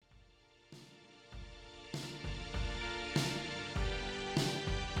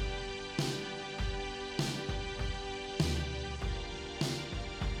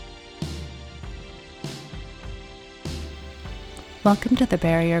Welcome to the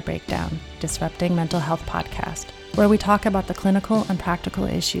Barrier Breakdown, Disrupting Mental Health podcast, where we talk about the clinical and practical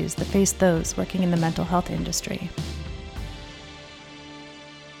issues that face those working in the mental health industry.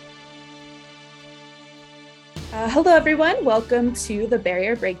 Hello, everyone. Welcome to the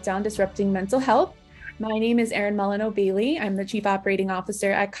Barrier Breakdown, Disrupting Mental Health. My name is Erin Molyneux-Bailey. I'm the Chief Operating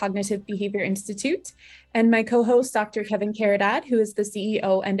Officer at Cognitive Behavior Institute, and my co-host, Dr. Kevin Caridad, who is the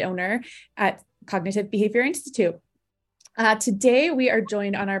CEO and owner at Cognitive Behavior Institute. Today, we are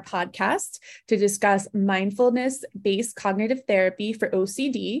joined on our podcast to discuss mindfulness-based cognitive therapy for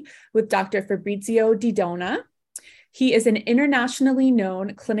OCD with Dr. Fabrizio Di Donna. He is an internationally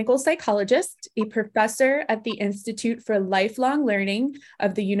known clinical psychologist, a professor at the Institute for Lifelong Learning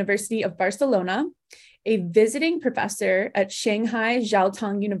of the University of Barcelona, a visiting professor at Shanghai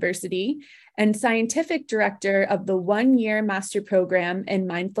Jiaotong University, and scientific director of the one-year master program in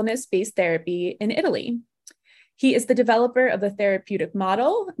mindfulness-based therapy in Italy. He is the developer of the therapeutic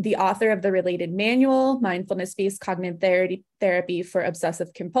model, the author of the related manual, Mindfulness-Based Cognitive Therapy for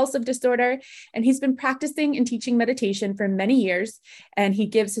Obsessive Compulsive Disorder, and he's been practicing and teaching meditation for many years, and he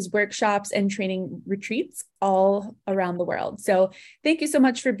gives his workshops and training retreats all around the world. So thank you so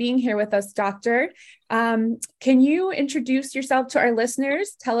much for being here with us, Doctor. Can you introduce yourself to our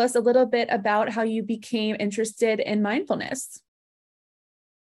listeners? Tell us a little bit about how you became interested in mindfulness.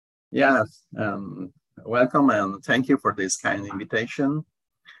 Yes. Welcome and thank you for this kind invitation.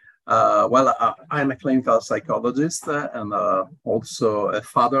 I'm a clinical psychologist and also a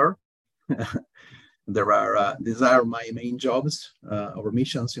father. These are my main jobs or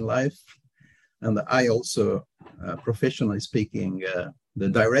missions in life. And I also, professionally speaking, the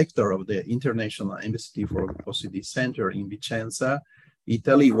director of the International Embassy for OCD Center in Vicenza,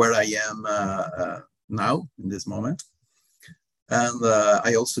 Italy, where I am now in this moment. And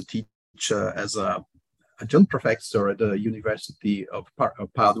I also teach as a adjunct professor at the University of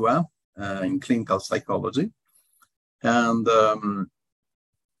Padua in clinical psychology. And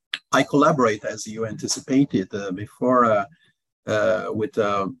I collaborate, as you anticipated before, with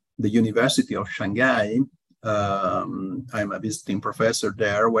the University of Shanghai. I'm a visiting professor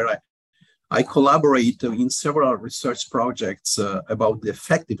there, where I collaborate in several research projects about the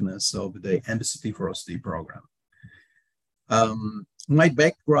effectiveness of the Embassy for OCD program. My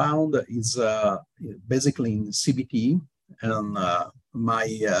background is basically in CBT, and my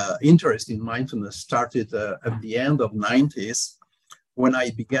interest in mindfulness started at the end of the 90s when I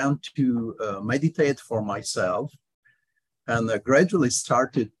began to meditate for myself and gradually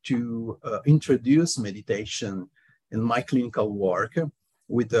started to introduce meditation in my clinical work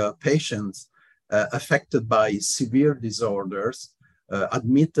with patients affected by severe disorders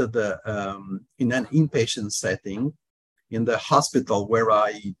admitted in an inpatient setting in the hospital, where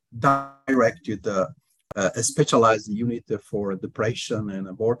I directed a specialized unit for depression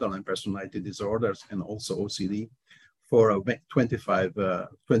and borderline personality disorders and also OCD for 25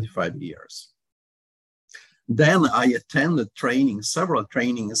 years. Then I attended several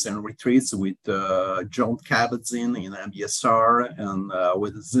trainings and retreats with John Kabat-Zinn in MBSR and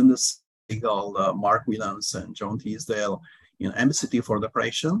with Zinda Segal, Mark Williams, and John Teasdale in Embassy for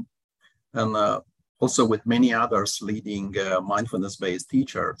Depression, and also with many others leading mindfulness-based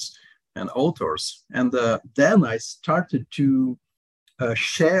teachers and authors. And then I started to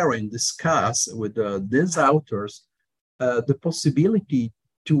share and discuss with these authors the possibility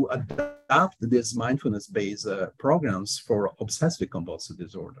to adapt these mindfulness-based programs for obsessive compulsive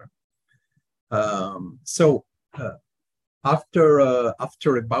disorder. So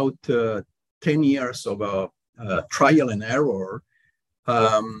after about 10 years of trial and error,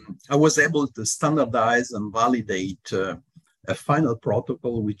 I was able to standardize and validate a final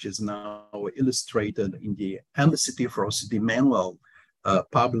protocol, which is now illustrated in the Embassy for OCD manual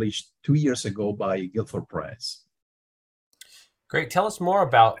published 2 years ago by Guilford Press. Great. Tell us more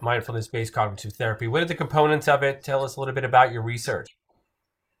about mindfulness-based cognitive therapy. What are the components of it? Tell us a little bit about your research.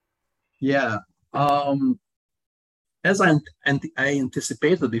 Yeah. As I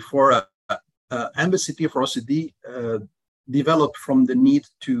anticipated before, Embassy for OCD developed from the need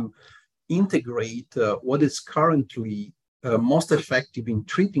to integrate what is currently most effective in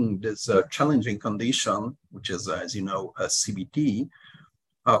treating this challenging condition, which is, as you know, CBT,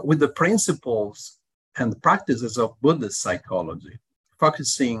 with the principles and practices of Buddhist psychology,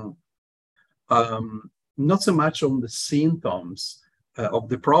 focusing not so much on the symptoms of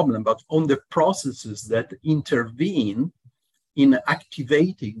the problem, but on the processes that intervene in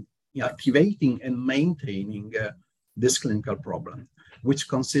activating and maintaining this clinical problem, which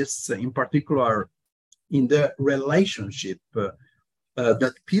consists in particular in the relationship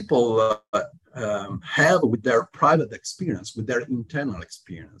that people have with their private experience, with their internal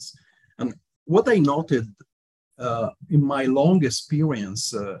experience. And what I noted in my long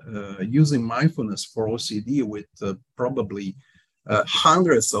experience using mindfulness for OCD with probably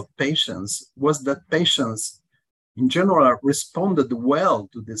hundreds of patients was that patients in general responded well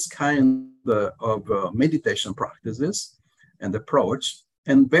to this kind of meditation practices and approach,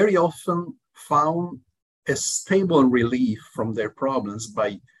 and very often found a stable relief from their problems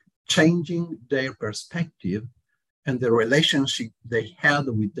by changing their perspective and the relationship they had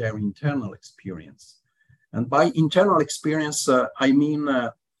with their internal experience. And by internal experience, I mean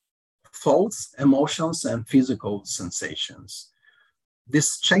thoughts, emotions, and physical sensations.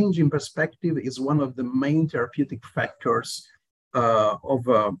 This change in perspective is one of the main therapeutic factors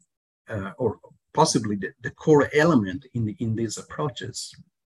or possibly the core element in these approaches.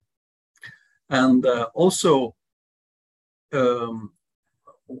 And also,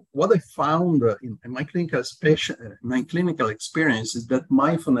 what I found in my clinical experience is that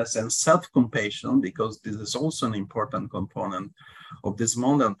mindfulness and self-compassion, because this is also an important component of this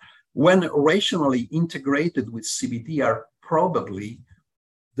model, when rationally integrated with CBT, are probably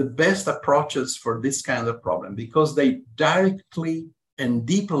the best approaches for this kind of problem, because they directly and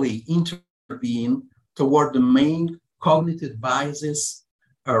deeply intervene toward the main cognitive biases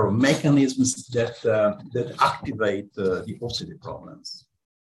or mechanisms that activate the OCD problems.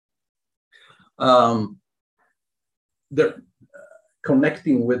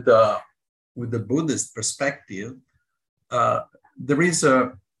 Connecting with the Buddhist perspective, there is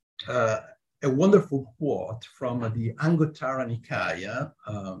a wonderful quote from the Anguttara Nikaya,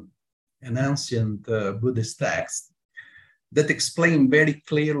 an ancient Buddhist text, that explains very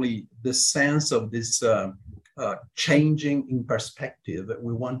clearly the sense of this changing in perspective that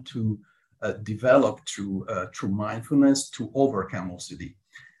we want to develop through mindfulness to overcome OCD.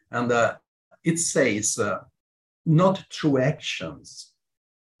 And it says, not through actions,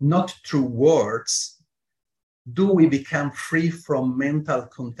 not through words, do we become free from mental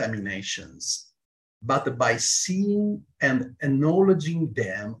contaminations, but by seeing and acknowledging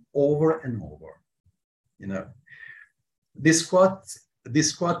them over and over. You know, this quote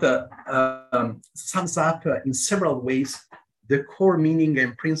sums up in several ways the core meaning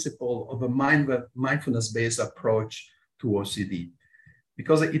and principle of a mindfulness-based approach to OCD,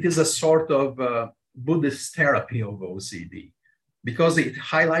 because it is a sort of Buddhist therapy of OCD, because it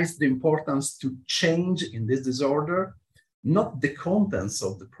highlights the importance to change in this disorder, not the contents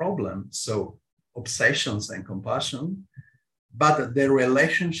of the problem, so obsessions and compulsion, but the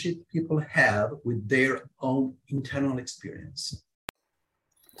relationship people have with their own internal experience.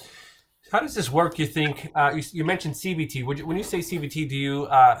 How does this work, you think? You mentioned CBT. When you say CBT,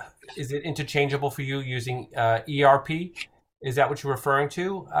 is it interchangeable for you using ERP? Is that what you're referring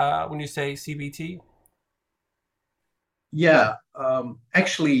to when you say CBT? Yeah,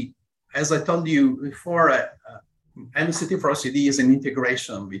 actually, as I told you before, MCT for OCD is an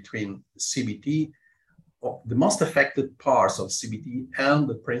integration between CBT, the most affected parts of CBT, and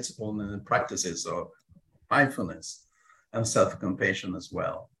the principles and practices of mindfulness and self-compassion as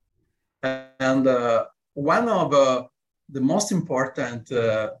well. And one of the most important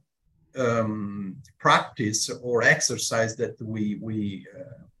practice or exercise that we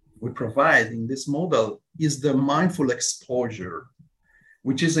provide in this model is the mindful exposure,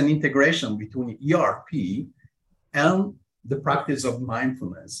 which is an integration between ERP and the practice of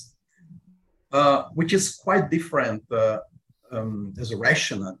mindfulness, which is quite different as a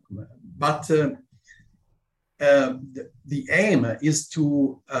rational. But the aim is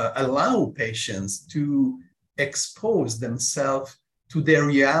to allow patients to expose themselves to their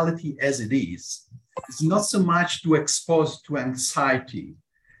reality as it is. It's not so much to expose to anxiety.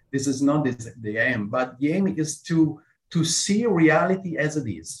 This is not the aim, but the aim is to see reality as it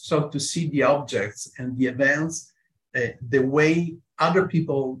is. So to see the objects and the events the way other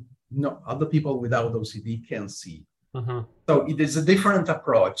people without OCD can see. Mm-hmm. So it is a different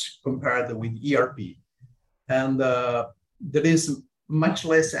approach compared with ERP. And there is much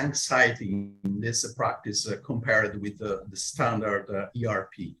less anxiety in this practice compared with the standard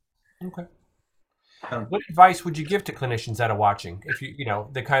ERP. Okay. What advice would you give to clinicians that are watching? If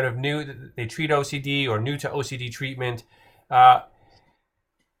they kind of they treat OCD or new to OCD treatment,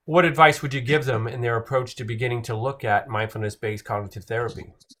 what advice would you give them in their approach to beginning to look at mindfulness-based cognitive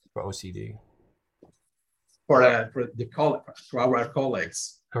therapy for OCD? For our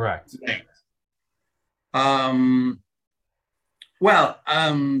colleagues. Correct.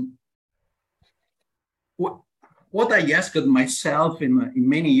 What I asked myself in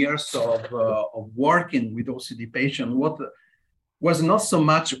many years of working with OCD patients, what was not so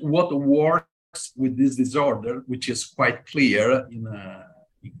much what worked with this disorder, which is quite clear in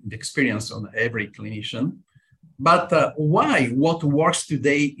the experience of every clinician. But why what works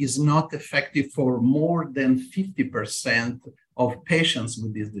today is not effective for more than 50% of patients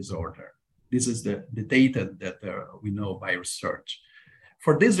with this disorder? This is the data that we know by research.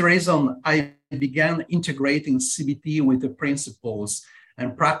 For this reason, I began integrating CBT with the principles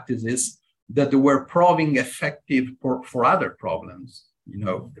and practices that were proving effective for other problems,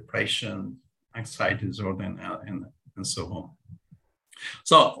 depression, anxiety disorder, and so on.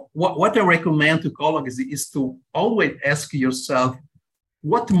 So what I recommend to colleagues is to always ask yourself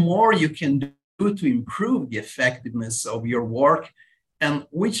what more you can do to improve the effectiveness of your work, and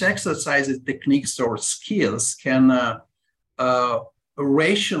which exercises, techniques, or skills can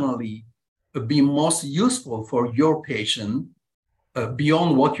rationally be most useful for your patient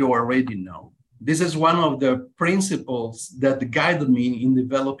beyond what you already know. This is one of the principles that guided me in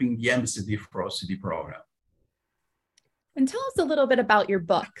developing the MCD for OCD program. And tell us a little bit about your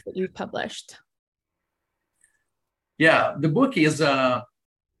book that you've published. Yeah, the book is a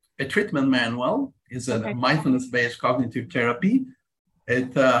treatment manual. It's a mindfulness-based cognitive therapy.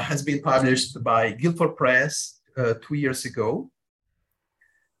 It has been published by Guilford Press 2 years ago.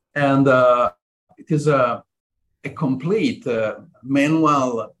 And it is a complete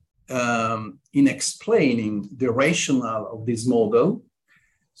manual in explaining the rationale of this model.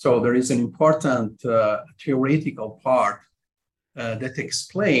 So there is an important theoretical part that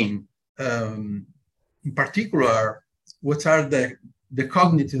explain, in particular, what are the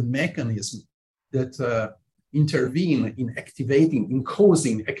cognitive mechanisms that intervene in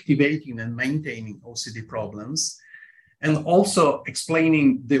causing, activating, and maintaining OCD problems, and also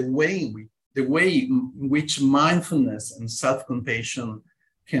explaining the way in which mindfulness and self-compassion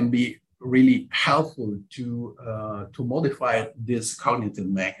can be really helpful to modify this cognitive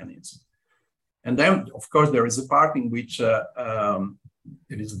mechanism. And then, of course, there is a part in which there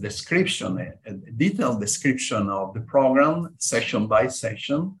is a description, a detailed description of the program, session by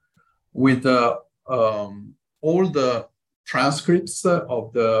session, with all the transcripts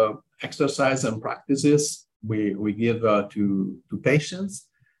of the exercise and practices we give to patients.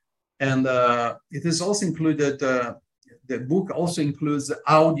 And it is also included, the book also includes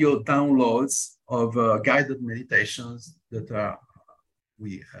audio downloads of guided meditations that are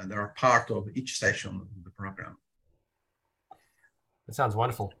part of each session of the program. That sounds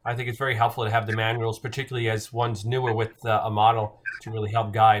wonderful. I think it's very helpful to have the manuals, particularly as one's newer with a model, to really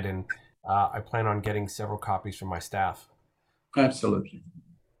help guide. And I plan on getting several copies from my staff. Absolutely.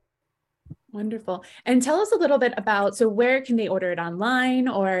 Wonderful. And tell us a little bit about, so where can they order it online,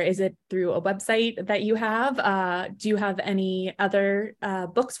 or is it through a website that you have? Do you have any other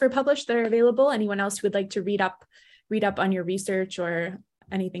books for published that are available? Anyone else who would like to read up on your research or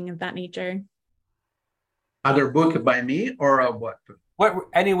anything of that nature? Other book by me, or what?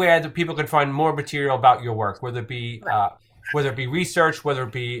 Anywhere that people can find more material about your work, whether it be research, whether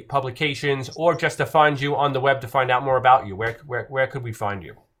it be publications, or just to find you on the web to find out more about you. Where could we find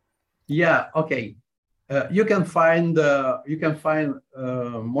you? Yeah, okay. You can find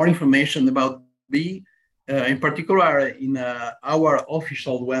more information about me, in particular in our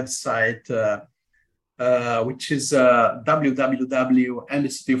official website, which is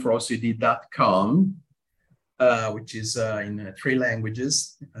www.mcdforocd.com, which is in 3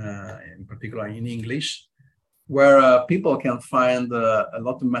 languages, in particular in English, where people can find a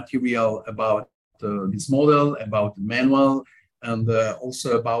lot of material about this model, about the manual, and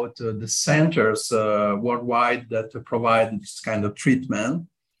also about the centers worldwide that provide this kind of treatment.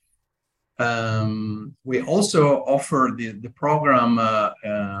 We also offer the program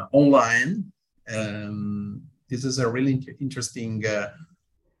online. This is a really interesting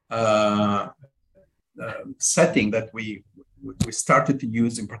setting that we started to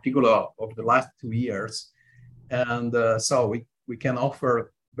use, in particular over the last 2 years. And so we can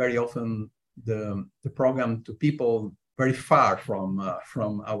offer very often the program to people very far from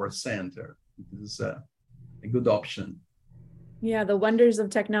our center. This is a good option. Yeah, the wonders of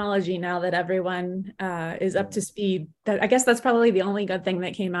technology now that everyone is up to speed. I guess that's probably the only good thing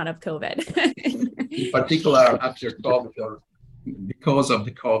that came out of COVID. In particular after COVID, or because of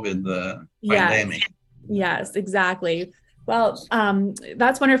the COVID pandemic. Yes, exactly. Well,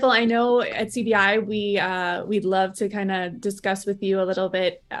 that's wonderful. I know at CBI, we'd love to kind of discuss with you a little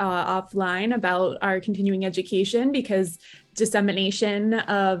bit offline about our continuing education, because dissemination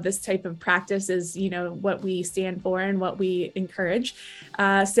of this type of practice is, what we stand for and what we encourage.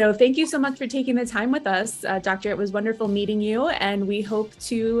 So thank you so much for taking the time with us, Doctor. It was wonderful meeting you, and we hope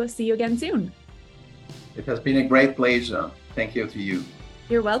to see you again soon. It has been a great pleasure. Thank you to you.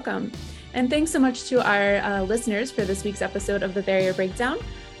 You're welcome. And thanks so much to our listeners for this week's episode of The Barrier Breakdown.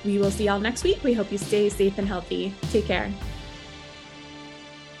 We will see y'all next week. We hope you stay safe and healthy. Take care.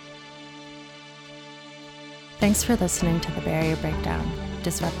 Thanks for listening to The Barrier Breakdown,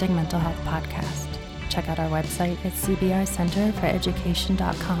 Disrupting Mental Health podcast. Check out our website at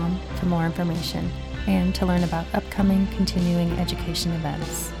cbrcenterforeducation.com for more information and to learn about upcoming continuing education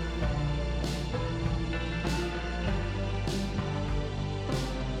events.